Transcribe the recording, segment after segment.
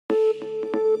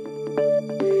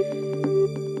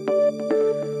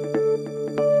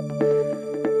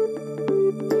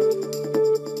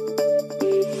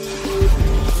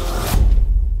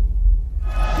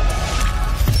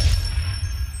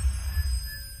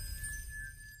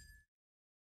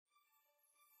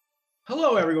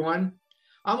Hello, everyone.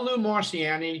 I'm Lou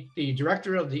Marciani, the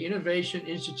director of the Innovation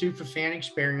Institute for Fan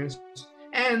Experience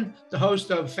and the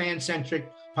host of FANCENTRIC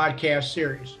Podcast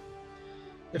Series.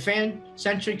 The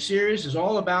FANCENTRIC series is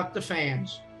all about the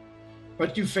fans.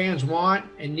 What do fans want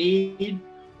and need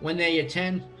when they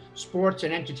attend sports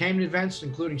and entertainment events,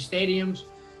 including stadiums,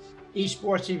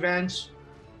 esports events,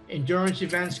 endurance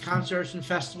events, concerts and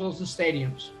festivals, and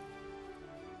stadiums?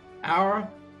 Our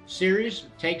series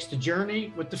takes the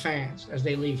journey with the fans as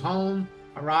they leave home,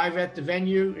 arrive at the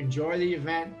venue, enjoy the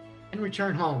event, and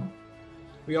return home.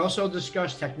 We also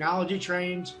discuss technology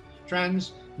trends,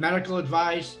 medical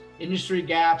advice, industry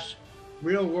gaps,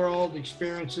 real-world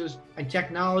experiences, and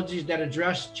technologies that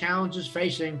address challenges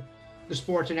facing the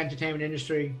sports and entertainment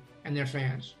industry and their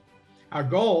fans. Our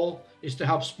goal is to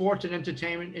help sports and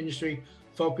entertainment industry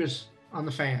focus on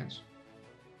the fans.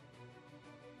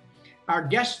 Our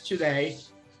guest today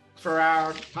for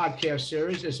our podcast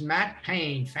series is Matt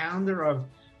Payne, founder of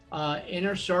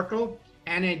Inner Circle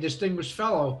and a distinguished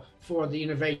fellow for the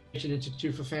Innovation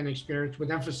Institute for Fan Experience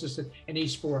with emphasis in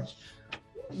esports.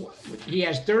 He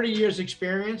has 30 years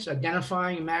experience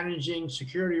identifying and managing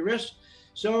security risks.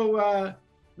 So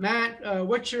Matt,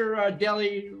 what's your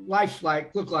daily life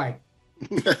look like?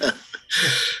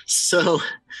 So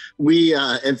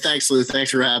and thanks, Lou,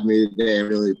 thanks for having me today. I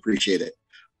really appreciate it.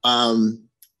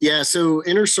 So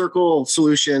Inner Circle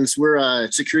Solutions, we're a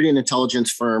security and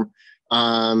intelligence firm.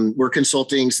 We're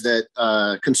consultants that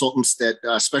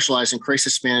specialize in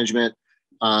crisis management,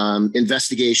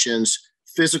 investigations,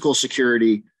 physical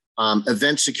security,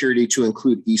 event security to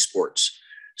include esports.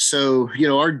 So,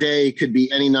 our day could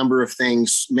be any number of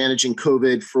things, managing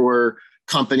COVID for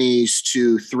companies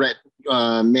to threat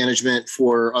management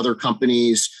for other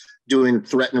companies, doing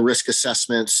threat and risk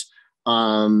assessments.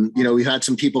 We've had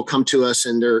some people come to us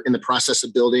and they're in the process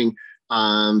of building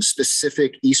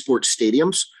specific esports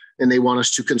stadiums, and they want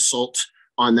us to consult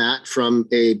on that from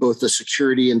both the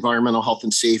security, environmental health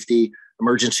and safety,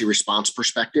 emergency response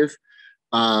perspective.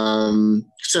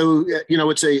 It's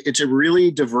a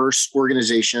really diverse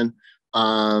organization.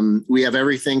 We have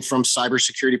everything from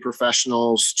cybersecurity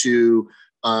professionals to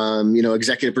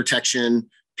executive protection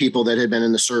people that had been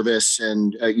in the service,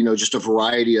 and just a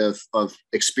variety of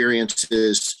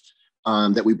experiences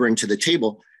that we bring to the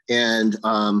table. And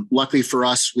luckily for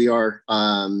us, we are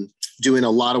doing a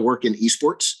lot of work in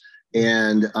esports,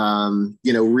 and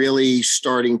really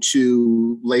starting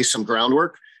to lay some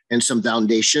groundwork and some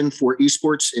foundation for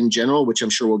esports in general, which I'm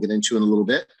sure we'll get into in a little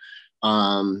bit.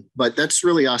 But that's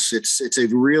really us. It's a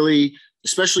really,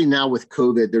 especially now with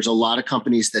COVID, there's a lot of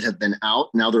companies that have been out.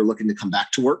 Now they're looking to come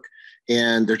back to work.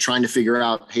 And they're trying to figure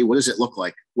out, hey, what does it look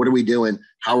like? What are we doing?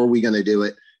 How are we going to do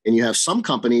it? And you have some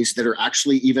companies that are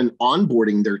actually even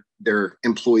onboarding their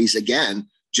employees again,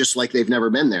 just like they've never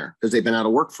been there because they've been out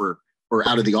of work or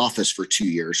out of the office for 2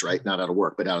 years, right? Not out of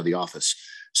work, but out of the office.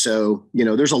 So,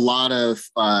 there's a lot of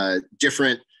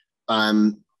different,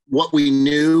 what we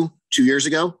knew 2 years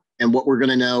ago and what we're going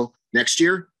to know next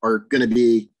year are going to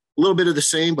be a little bit of the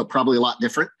same, but probably a lot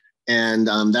different. And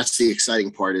that's the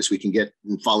exciting part, is we can get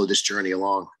and follow this journey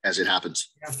along as it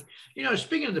happens. Yeah.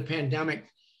 Speaking of the pandemic,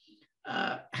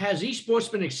 has esports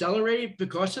been accelerated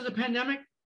because of the pandemic?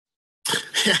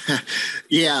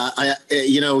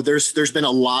 There's been a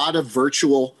lot of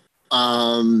virtual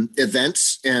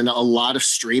events and a lot of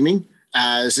streaming,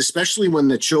 especially when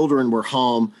the children were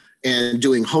home and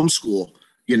doing homeschool,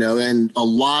 and a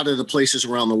lot of the places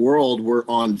around the world were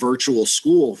on virtual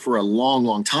school for a long,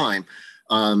 long time.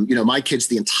 My kids,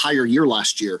 the entire year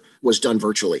last year was done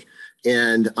virtually.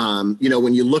 And,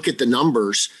 when you look at the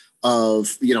numbers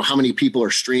of, how many people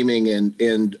are streaming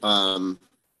and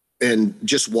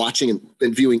just watching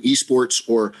and viewing esports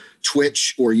or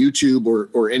Twitch or YouTube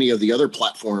or any of the other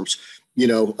platforms,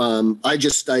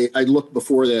 I looked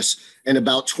before this, and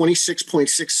about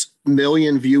 26.6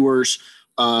 million viewers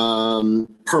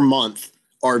per month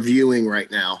are viewing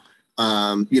right now.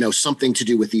 Something to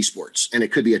do with esports, and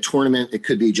it could be a tournament. It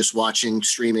could be just watching,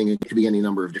 streaming. It could be any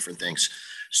number of different things.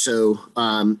 So,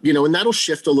 and that'll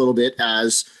shift a little bit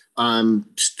as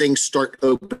things start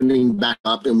opening back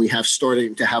up and we have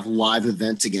started to have live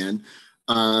events again.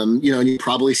 And you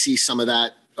probably see some of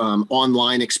that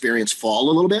online experience fall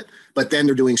a little bit, but then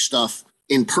they're doing stuff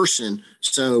in person.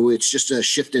 So it's just a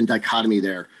shift in dichotomy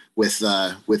there with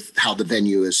how the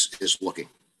venue is looking.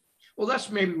 Well,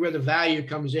 that's maybe where the value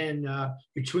comes in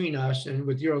between us and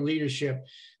with your leadership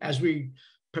as we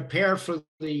prepare for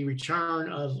the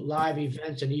return of live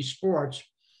events and esports.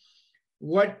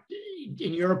 What,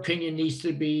 in your opinion, needs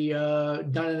to be done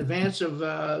in advance of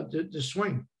the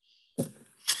swing?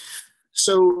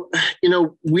 So,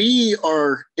 we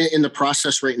are in the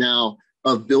process right now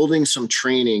of building some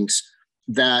trainings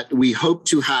that we hope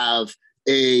to have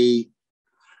a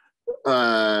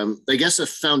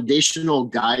foundational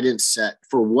guidance set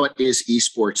for what is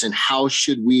esports and how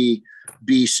should we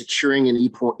be securing an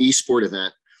esport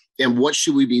event and what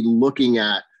should we be looking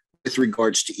at with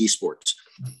regards to esports.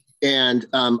 And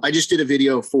I just did a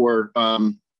video for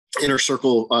Inner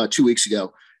Circle 2 weeks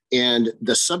ago. And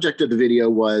the subject of the video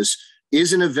was,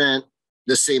 is an event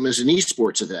the same as an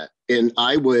esports event? And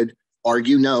I would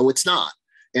argue, no, it's not.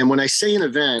 And when I say an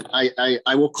event,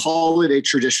 I will call it a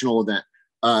traditional event,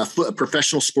 a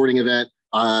professional sporting event,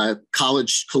 a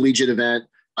collegiate event,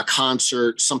 a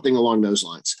concert, something along those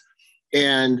lines.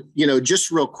 And,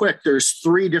 just real quick, there's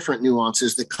 3 different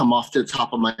nuances that come off to the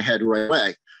top of my head right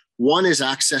away. One is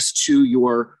access to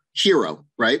your hero,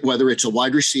 right? Whether it's a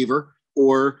wide receiver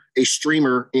or a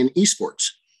streamer in esports.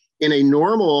 In a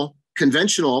normal,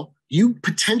 conventional, you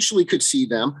potentially could see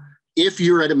them if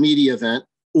you're at a media event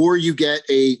or you get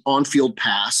a on-field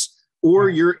pass or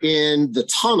you're in the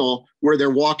tunnel where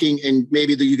they're walking and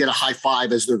maybe you get a high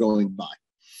five as they're going by.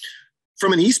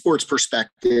 From an esports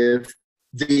perspective,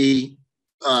 the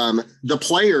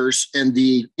players and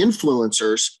the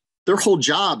influencers, their whole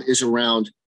job is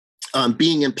around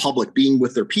being in public, being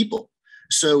with their people.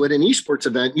 So at an esports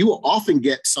event, you will often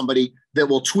get somebody that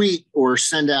will tweet or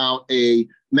send out a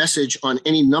message on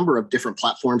any number of different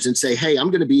platforms and say, hey, I'm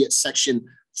going to be at section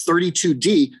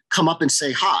 32D, come up and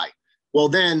say hi. Well,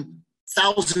 then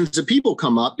thousands of people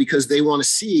come up because they want to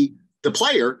see the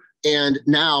player. And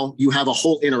now you have a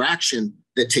whole interaction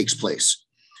that takes place.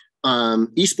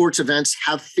 Esports events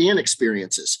have fan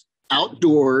experiences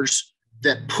outdoors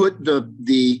that put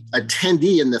the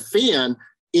attendee and the fan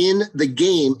in the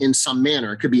game in some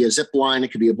manner. It could be a zip line,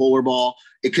 it could be a bowler ball,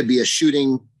 it could be a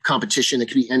shooting competition, it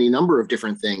could be any number of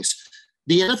different things.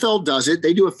 The NFL does it.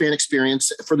 They do a fan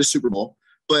experience for the Super Bowl,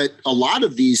 but a lot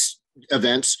of these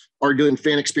events are doing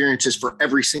fan experiences for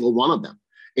every single one of them.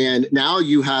 And now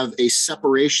you have a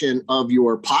separation of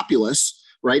your populace,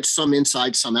 right? Some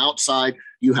inside, some outside.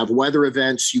 You have weather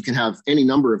events. You can have any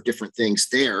number of different things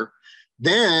there.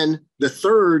 Then the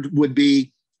third would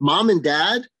be mom and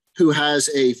dad who has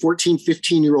a 14,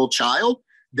 15-year-old child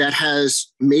that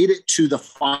has made it to the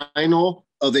final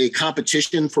of a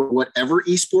competition for whatever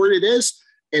esport it is.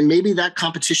 And maybe that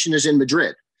competition is in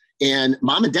Madrid. And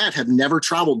mom and dad have never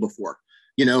traveled before.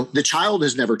 The child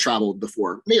has never traveled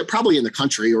before, probably in the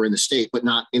country or in the state, but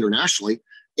not internationally.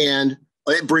 And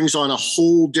it brings on a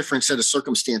whole different set of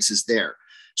circumstances there.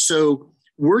 So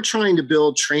we're trying to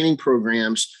build training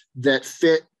programs that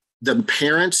fit the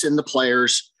parents and the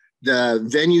players, the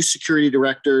venue security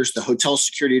directors, the hotel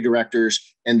security directors,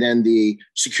 and then the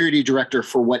security director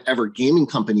for whatever gaming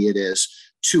company it is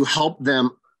to help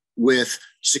them with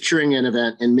securing an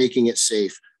event and making it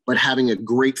safe, but having a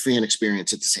great fan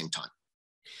experience at the same time.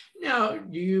 Now,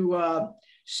 do you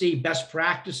see best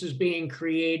practices being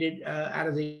created out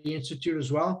of the Institute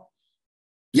as well?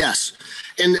 Yes.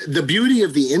 And the beauty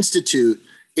of the Institute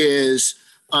is,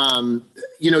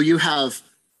 you have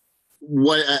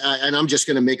and I'm just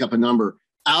going to make up a number,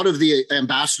 out of the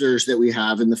ambassadors that we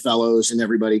have and the fellows and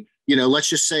everybody, let's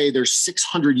just say there's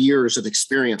 600 years of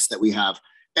experience that we have,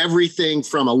 everything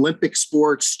from Olympic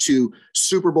sports to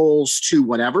Super Bowls to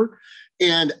whatever.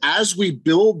 And as we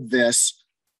build this,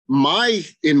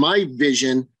 in my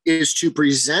vision is to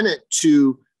present it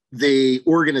to the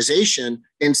organization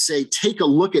and say, take a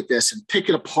look at this and pick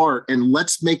it apart and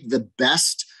let's make the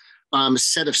best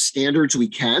set of standards we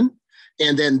can.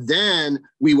 And then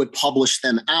we would publish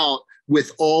them out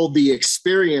with all the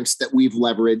experience that we've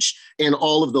leveraged and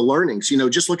all of the learnings.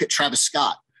 Just look at Travis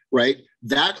Scott, right?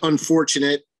 That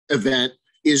unfortunate event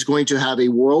is going to have a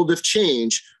world of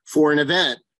change for an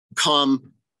event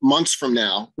come months from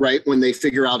now, right? When they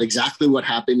figure out exactly what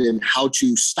happened and how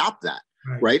to stop that,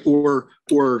 right? Or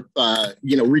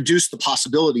reduce the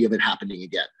possibility of it happening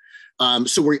again.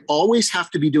 So we always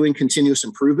have to be doing continuous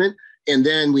improvement. And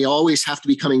then we always have to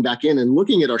be coming back in and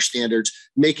looking at our standards,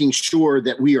 making sure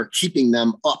that we are keeping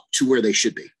them up to where they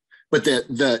should be. But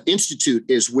the Institute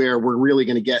is where we're really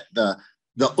going to get the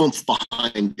oomph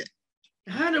behind it.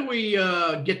 How do we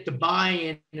get the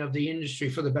buy-in of the industry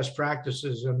for the best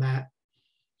practices, Matt?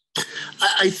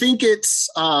 I think it's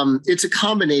a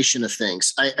combination of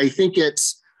things. I think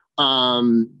it's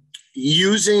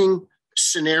using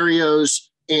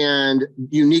scenarios and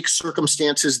unique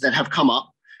circumstances that have come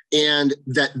up, and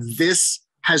that this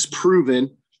has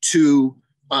proven to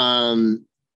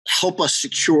help us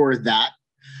secure that.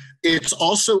 It's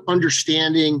also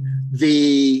understanding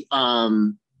the, I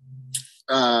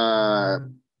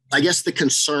guess, the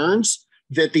concerns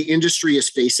that the industry is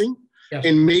facing, yes,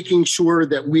 and making sure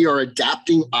that we are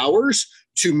adapting ours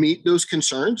to meet those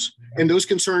concerns. And those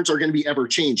concerns are going to be ever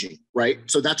changing, right?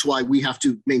 So that's why we have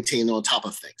to maintain on top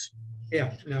of things.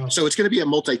 Yeah. No. So it's going to be a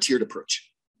multi-tiered approach.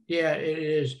 Yeah, it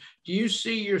is. Do you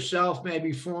see yourself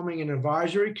maybe forming an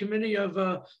advisory committee of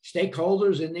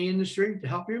stakeholders in the industry to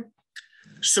help you?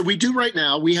 So we do right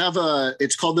now. We have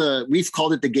we've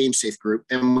called it the Game Safe Group,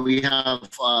 and we have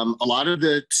a lot of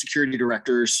the security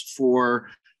directors for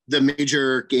the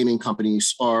major gaming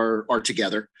companies are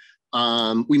together.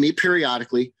 We meet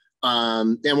periodically,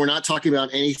 and we're not talking about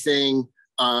anything,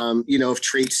 of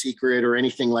trade secret or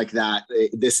anything like that.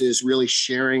 This is really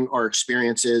sharing our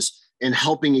experiences and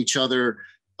helping each other,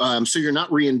 so you're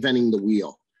not reinventing the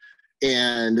wheel.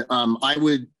 And I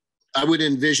would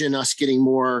envision us getting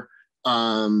more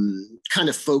kind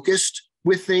of focused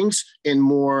with things and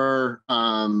more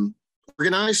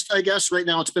organized, I guess. Right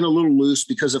now it's been a little loose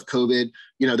because of COVID.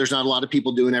 There's not a lot of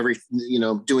people doing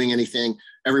doing anything.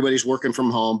 Everybody's working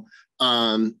from home.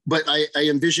 But I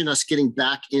envision us getting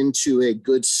back into a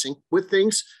good sync with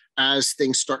things as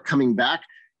things start coming back,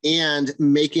 and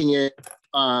making it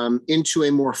into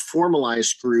a more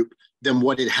formalized group than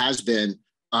what it has been.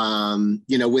 We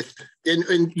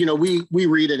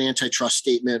read an antitrust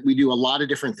statement. We do a lot of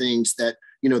different things that,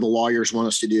 the lawyers want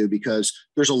us to do, because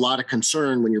there's a lot of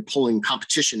concern when you're pulling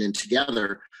competition in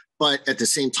together. But at the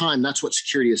same time, that's what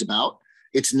security is about.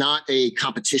 It's not a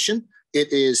competition.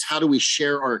 It is, how do we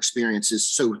share our experiences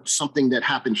so something that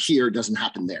happened here doesn't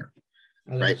happen there,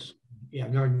 right? Yeah,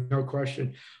 no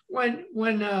question.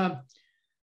 When a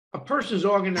person is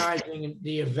organizing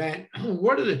the event,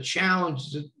 what are the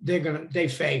challenges that they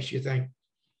face, you think?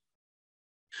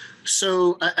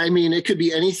 So, it could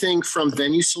be anything from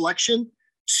venue selection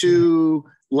to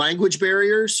language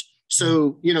barriers.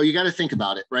 So, you got to think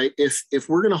about it, right? If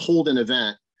we're going to hold an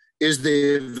event, is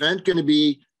the event going to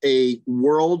be a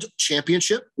world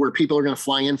championship where people are going to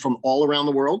fly in from all around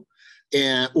the world?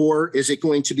 Or is it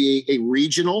going to be a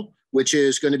regional, which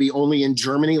is going to be only in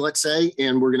Germany, let's say,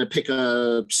 and we're going to pick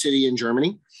a city in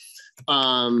Germany?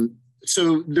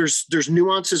 So there's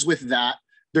nuances with that.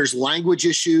 There's language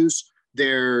issues.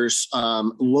 There's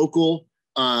local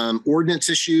ordinance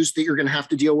issues that you're going to have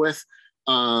to deal with.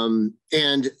 And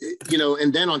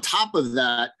then on top of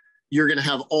that, you're going to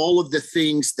have all of the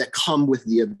things that come with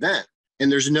the event. And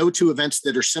there's no two events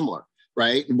that are similar,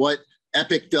 right? What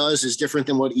Epic does is different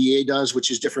than what EA does,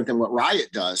 which is different than what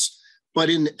Riot does.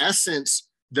 But in essence,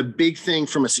 the big thing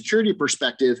from a security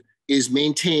perspective is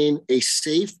maintain a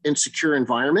safe and secure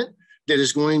environment that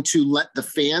is going to let the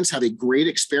fans have a great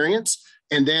experience,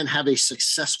 and then have a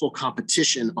successful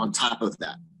competition on top of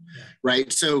that,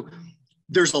 right? So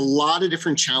there's a lot of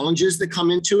different challenges that come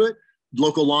into it: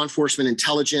 local law enforcement,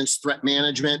 intelligence, threat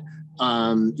management,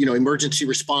 emergency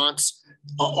response.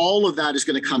 All of that is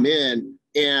going to come in,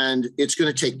 and it's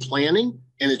going to take planning,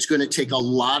 and it's going to take a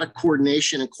lot of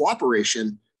coordination and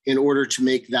cooperation in order to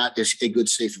make that a good,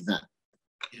 safe event.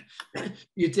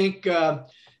 You think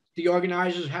the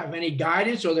organizers have any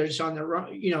guidance, or they're just on their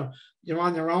own? They're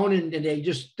on their own, and they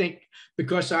just think,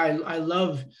 because I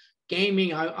love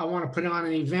gaming, I want to put on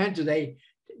an event.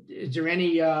 Is there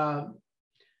any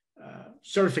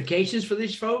certifications for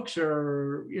these folks,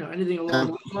 or anything along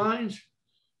those lines?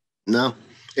 No,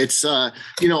 it's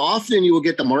often you will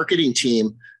get the marketing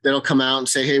team that'll come out and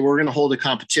say, hey, we're going to hold a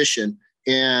competition,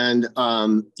 and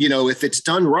if it's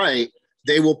done right,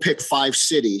 they will pick 5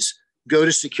 cities, go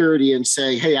to security and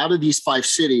say, hey, out of these 5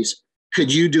 cities,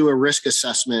 could you do a risk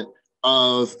assessment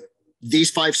of these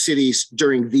 5 cities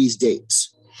during these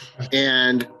dates?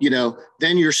 And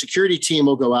then your security team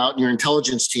will go out, and your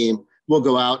intelligence team will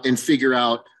go out and figure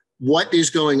out what is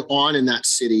going on in that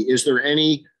city. Is there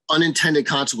any unintended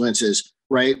consequences,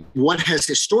 right? What has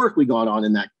historically gone on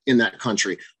in that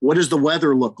country? What does the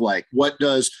weather look like? What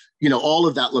does, all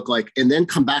of that look like? And then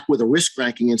come back with a risk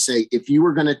ranking and say, if you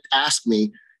were going to ask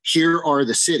me, here are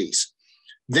the cities.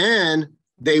 Then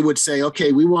they would say,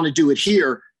 okay, we want to do it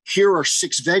here. Here are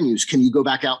 6 venues. Can you go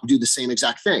back out and do the same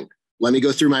exact thing? Let me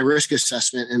go through my risk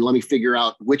assessment, and let me figure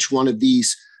out which one of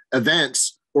these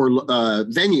events or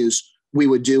venues we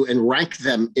would do, and rank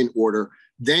them in order.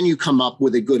 Then you come up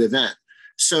with a good event.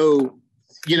 So,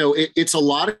 it's a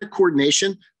lot of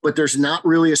coordination, but there's not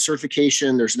really a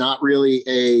certification. There's not really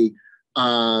a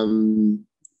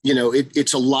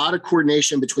it's a lot of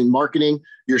coordination between marketing,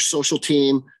 your social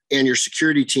team, and your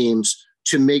security teams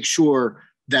to make sure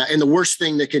that, and the worst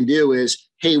thing they can do is,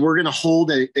 hey, we're going to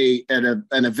hold an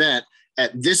event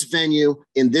at this venue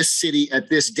in this city at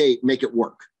this date, make it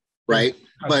work. Right.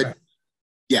 Okay. But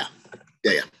yeah.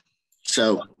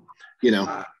 So,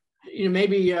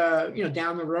 maybe,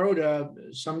 down the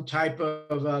road, some type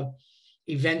of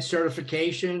event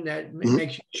certification that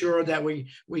makes sure that we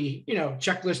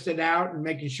checklist it out, and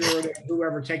making sure that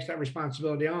whoever takes that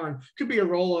responsibility on could be a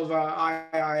role of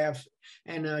IIF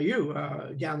and you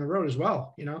down the road as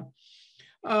well.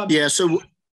 So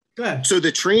go ahead. So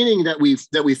the training that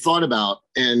we've thought about,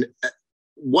 and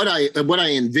what I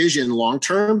envision long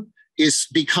term is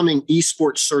becoming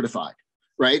esports certified,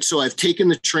 right? So I've taken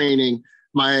the training,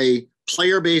 my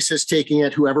player base has taken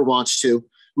it, whoever wants to.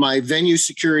 My venue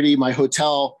security, my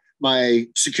hotel, my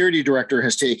security director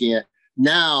has taken it.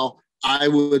 Now I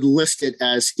would list it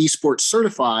as esports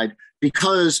certified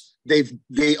because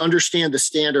they understand the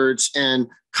standards and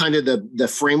kind of the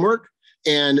framework.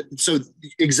 And so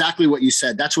exactly what you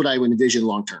said, that's what I would envision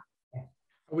long term.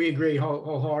 We agree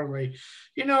wholeheartedly.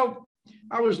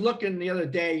 I was looking the other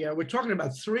day, we're talking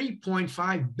about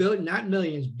 3.5 billion, not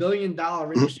millions, $1 billion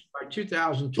industry by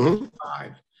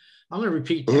 2025. I'm going to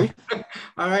repeat that.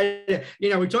 All right.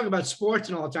 We talk about sports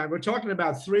and all the time. We're talking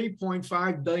about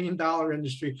 $3.5 billion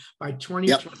industry by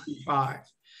 2025. Yep.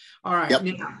 All right. Yep.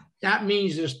 Now, that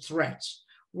means there's threats.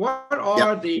 What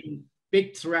are the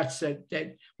big threats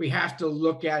that we have to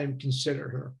look at and consider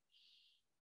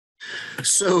here?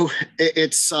 So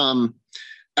it's,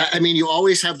 you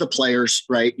always have the players,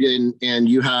 right? And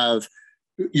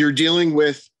you're dealing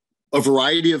with a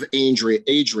variety of age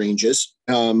ranges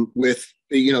with,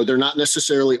 they're not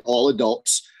necessarily all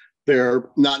adults. They're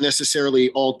not necessarily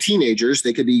all teenagers.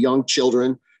 They could be young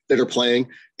children that are playing.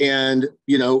 And,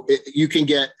 you can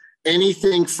get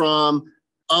anything from,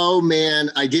 oh man,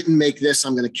 I didn't make this,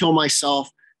 I'm going to kill myself,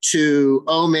 to,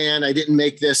 oh man, I didn't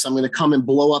make this, I'm going to come and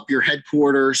blow up your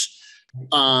headquarters.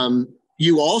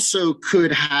 You also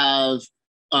could have,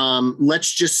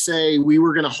 let's just say we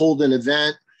were going to hold an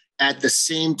event at the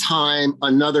same time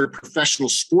another professional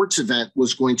sports event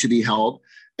was going to be held,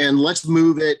 and let's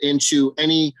move it into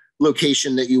any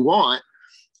location that you want.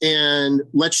 And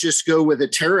let's just go with a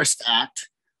terrorist act.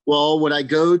 Well, would I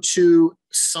go to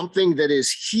something that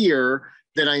is here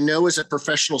that I know is a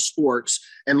professional sports,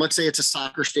 and let's say it's a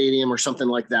soccer stadium or something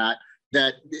like that,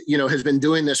 has been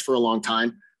doing this for a long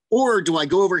time? Or do I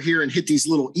go over here and hit these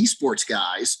little esports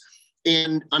guys,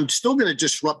 and I'm still going to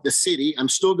disrupt the city, I'm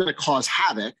still going to cause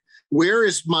havoc? Where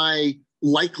is my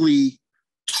likely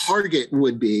target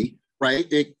would be, right?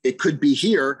 It could be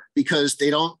here because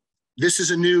this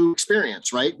is a new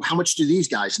experience, right? How much do these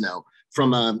guys know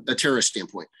from a terrorist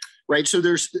standpoint, right? So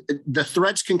the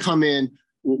threats can come in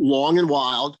long and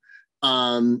wild.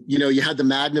 You had the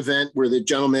Madden event where the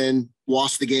gentleman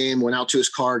lost the game, went out to his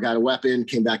car, got a weapon,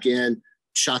 came back in,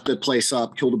 shot the place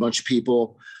up, killed a bunch of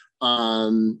people.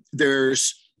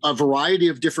 There's a variety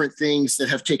of different things that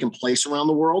have taken place around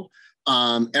the world.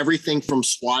 Everything from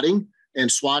swatting, and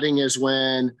swatting is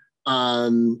when,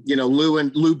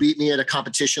 Lou beat me at a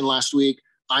competition last week.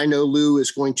 I know Lou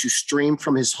is going to stream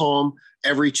from his home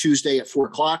every Tuesday at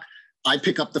 4:00. I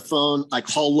pick up the phone, I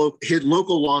call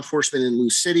local law enforcement in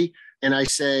Lou's city, and I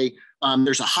say,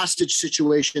 there's a hostage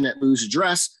situation at Lou's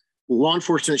address. Law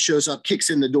enforcement shows up, kicks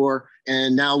in the door,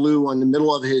 and now Lou, in the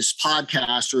middle of his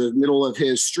podcast or the middle of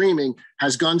his streaming,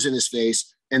 has guns in his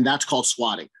face, and that's called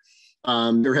swatting.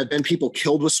 There have been people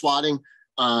killed with swatting.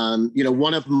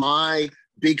 One of my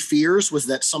big fears was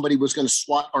that somebody was going to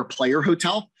SWAT our player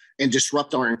hotel and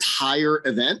disrupt our entire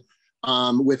event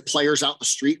with players out in the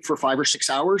street for 5 or 6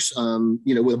 hours,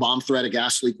 with a bomb threat, a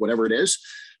gas leak, whatever it is.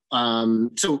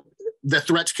 So the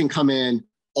threats can come in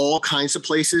all kinds of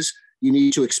places. You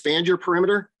need to expand your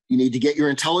perimeter. You need to get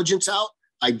your intelligence out,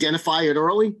 identify it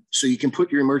early so you can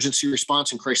put your emergency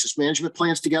response and crisis management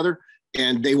plans together,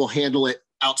 and they will handle it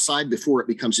outside before it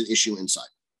becomes an issue inside.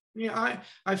 Yeah,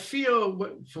 I feel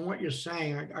from what you're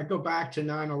saying, I go back to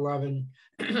 9/11,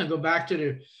 I go back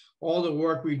to all the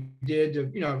work we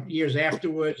did, years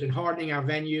afterwards, and hardening our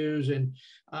venues and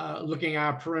looking at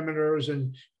our perimeters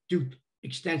and do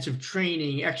extensive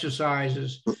training,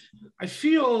 exercises. I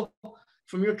feel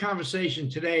from your conversation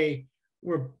today,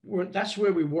 that's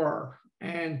where we were,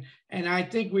 and I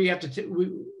think we have to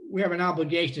we have an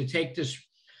obligation to take this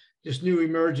new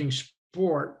emerging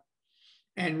sport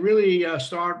and really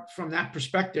start from that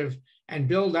perspective and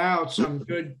build out some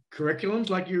good curriculums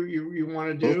like you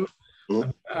want to do,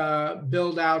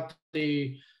 build out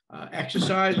the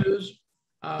exercises,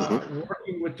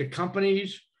 working with the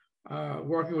companies,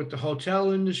 working with the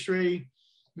hotel industry,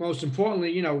 most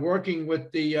importantly, working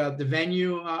with the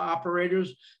venue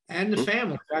operators and the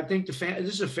family. I think this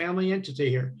is a family entity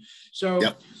here. So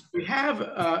we have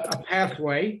a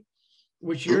pathway,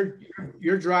 which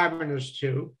you're driving us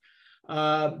to.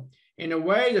 In a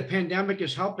way, the pandemic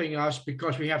is helping us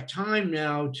because we have time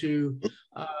now to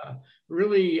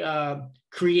really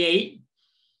create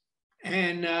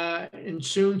and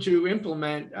soon to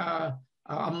implement a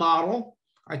model.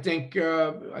 I think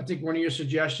one of your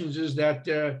suggestions is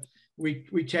that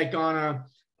we take on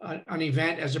an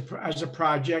event as a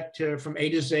project from A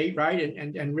to Z, right,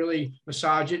 and really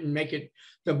massage it and make it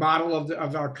the model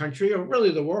of our country, or really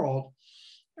the world,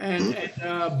 and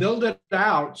build it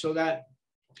out so that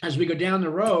as we go down the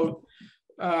road,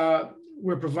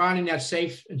 we're providing that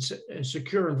safe and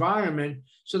secure environment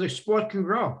so the sport can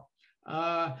grow.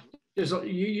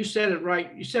 You said it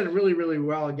right. You said it really, really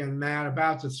well again, Matt,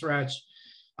 about the threats.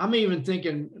 I'm even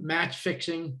thinking match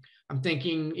fixing. I'm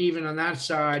thinking even on that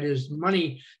side is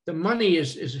money. The money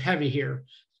is heavy here,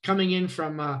 coming in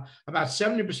from about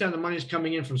 70% of the money is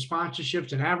coming in from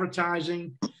sponsorships and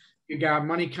advertising. You got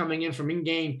money coming in from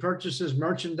in-game purchases,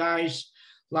 merchandise,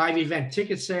 live event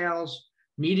ticket sales,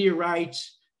 media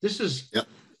rights. This is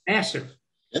massive,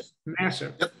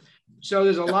 massive. So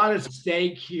there's a lot at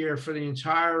stake here for the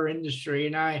entire industry,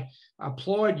 and I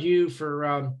applaud you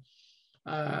for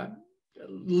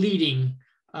leading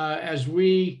as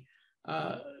we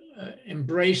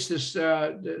embrace this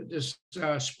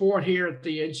sport here at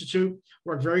the Institute.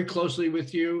 Work very closely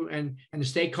with you and the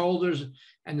stakeholders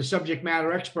and the subject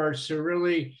matter experts to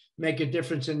really make a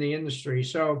difference in the industry.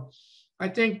 So I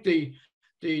think the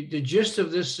gist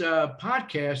of this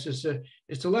podcast is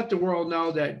to let the world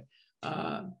know that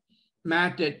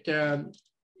Matt, that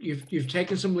you've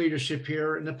taken some leadership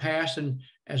here in the past, and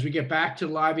as we get back to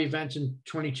live events in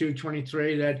 22,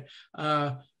 23, that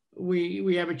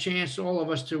we have a chance, all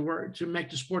of us, to work to make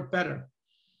the sport better.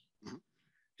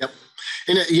 Yep,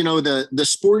 and the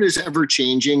sport is ever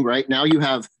changing. Right now, you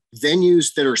have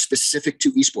venues that are specific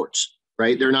to esports.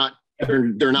 Right, they're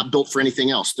not built for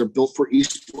anything else. They're built for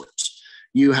esports.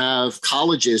 You have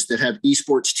colleges that have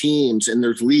esports teams, and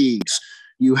there's leagues.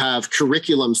 You have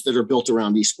curriculums that are built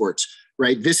around esports,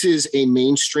 right? This is a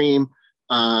mainstream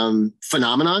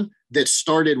phenomenon that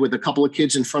started with a couple of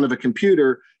kids in front of a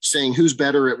computer saying who's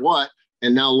better at what.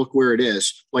 And now look where it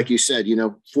is. Like you said,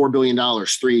 $4 billion,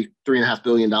 $3.5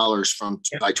 billion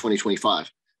by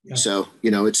 2025. Yeah. So,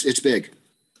 it's big.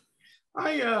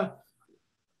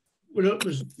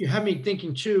 You have me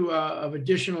thinking too of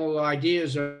additional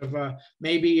ideas of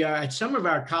maybe at some of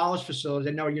our college facilities.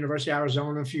 I know University of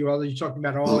Arizona, a few others. You talked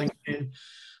about Arlington.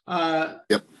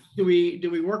 Do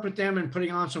we work with them in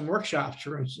putting on some workshops,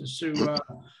 for instance, to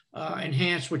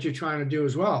enhance what you're trying to do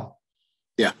as well?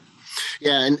 Yeah.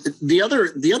 And the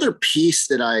other piece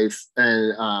that I've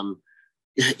been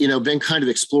kind of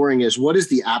exploring is, what is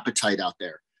the appetite out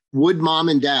there? Would mom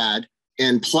and dad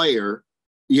and player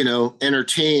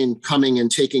entertain coming and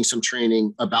taking some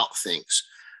training about things?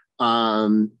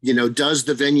 Does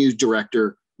the venue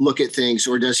director look at things,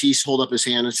 or does he hold up his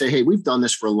hand and say, hey, we've done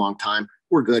this for a long time.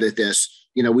 We're good at this.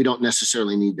 We don't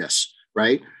necessarily need this,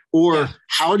 right? Or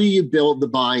how do you build the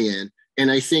buy-in? And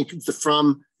I think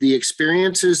from the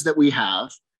experiences that we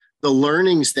have, the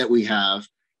learnings that we have,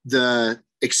 the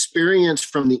experience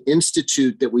from the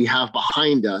institute that we have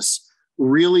behind us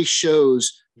really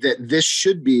shows that this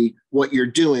should be what you're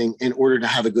doing in order to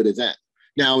have a good event.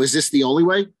 Now, is this the only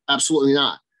way? Absolutely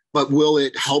not. But will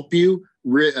it help you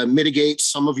mitigate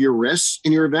some of your risks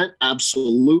in your event?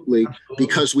 Absolutely,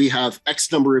 because we have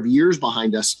X number of years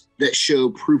behind us that show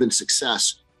proven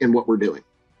success in what we're doing.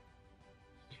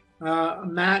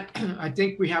 Matt, I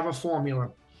think we have a formula.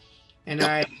 And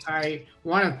I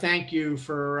want to thank you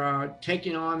for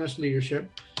taking on this leadership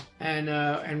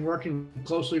and working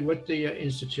closely with the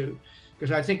Institute.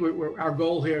 Because I think our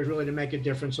goal here is really to make a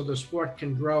difference so the sport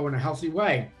can grow in a healthy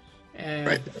way, and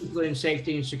particularly in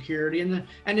safety and security, and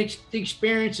the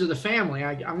experience of the family.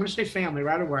 I'm going to say family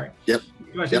right away,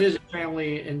 because it is a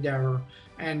family endeavor,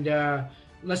 and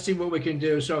let's see what we can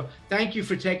do. So thank you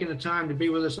for taking the time to be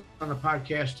with us on the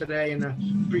podcast today, and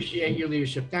appreciate your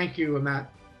leadership. Thank you,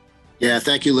 Matt. Yeah,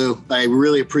 thank you, Lou. I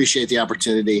really appreciate the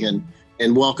opportunity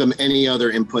and welcome any other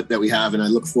input that we have, and I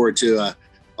look forward to a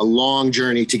long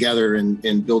journey together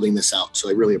in building this out. So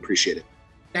I really appreciate it.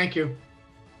 Thank you.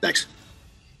 Thanks.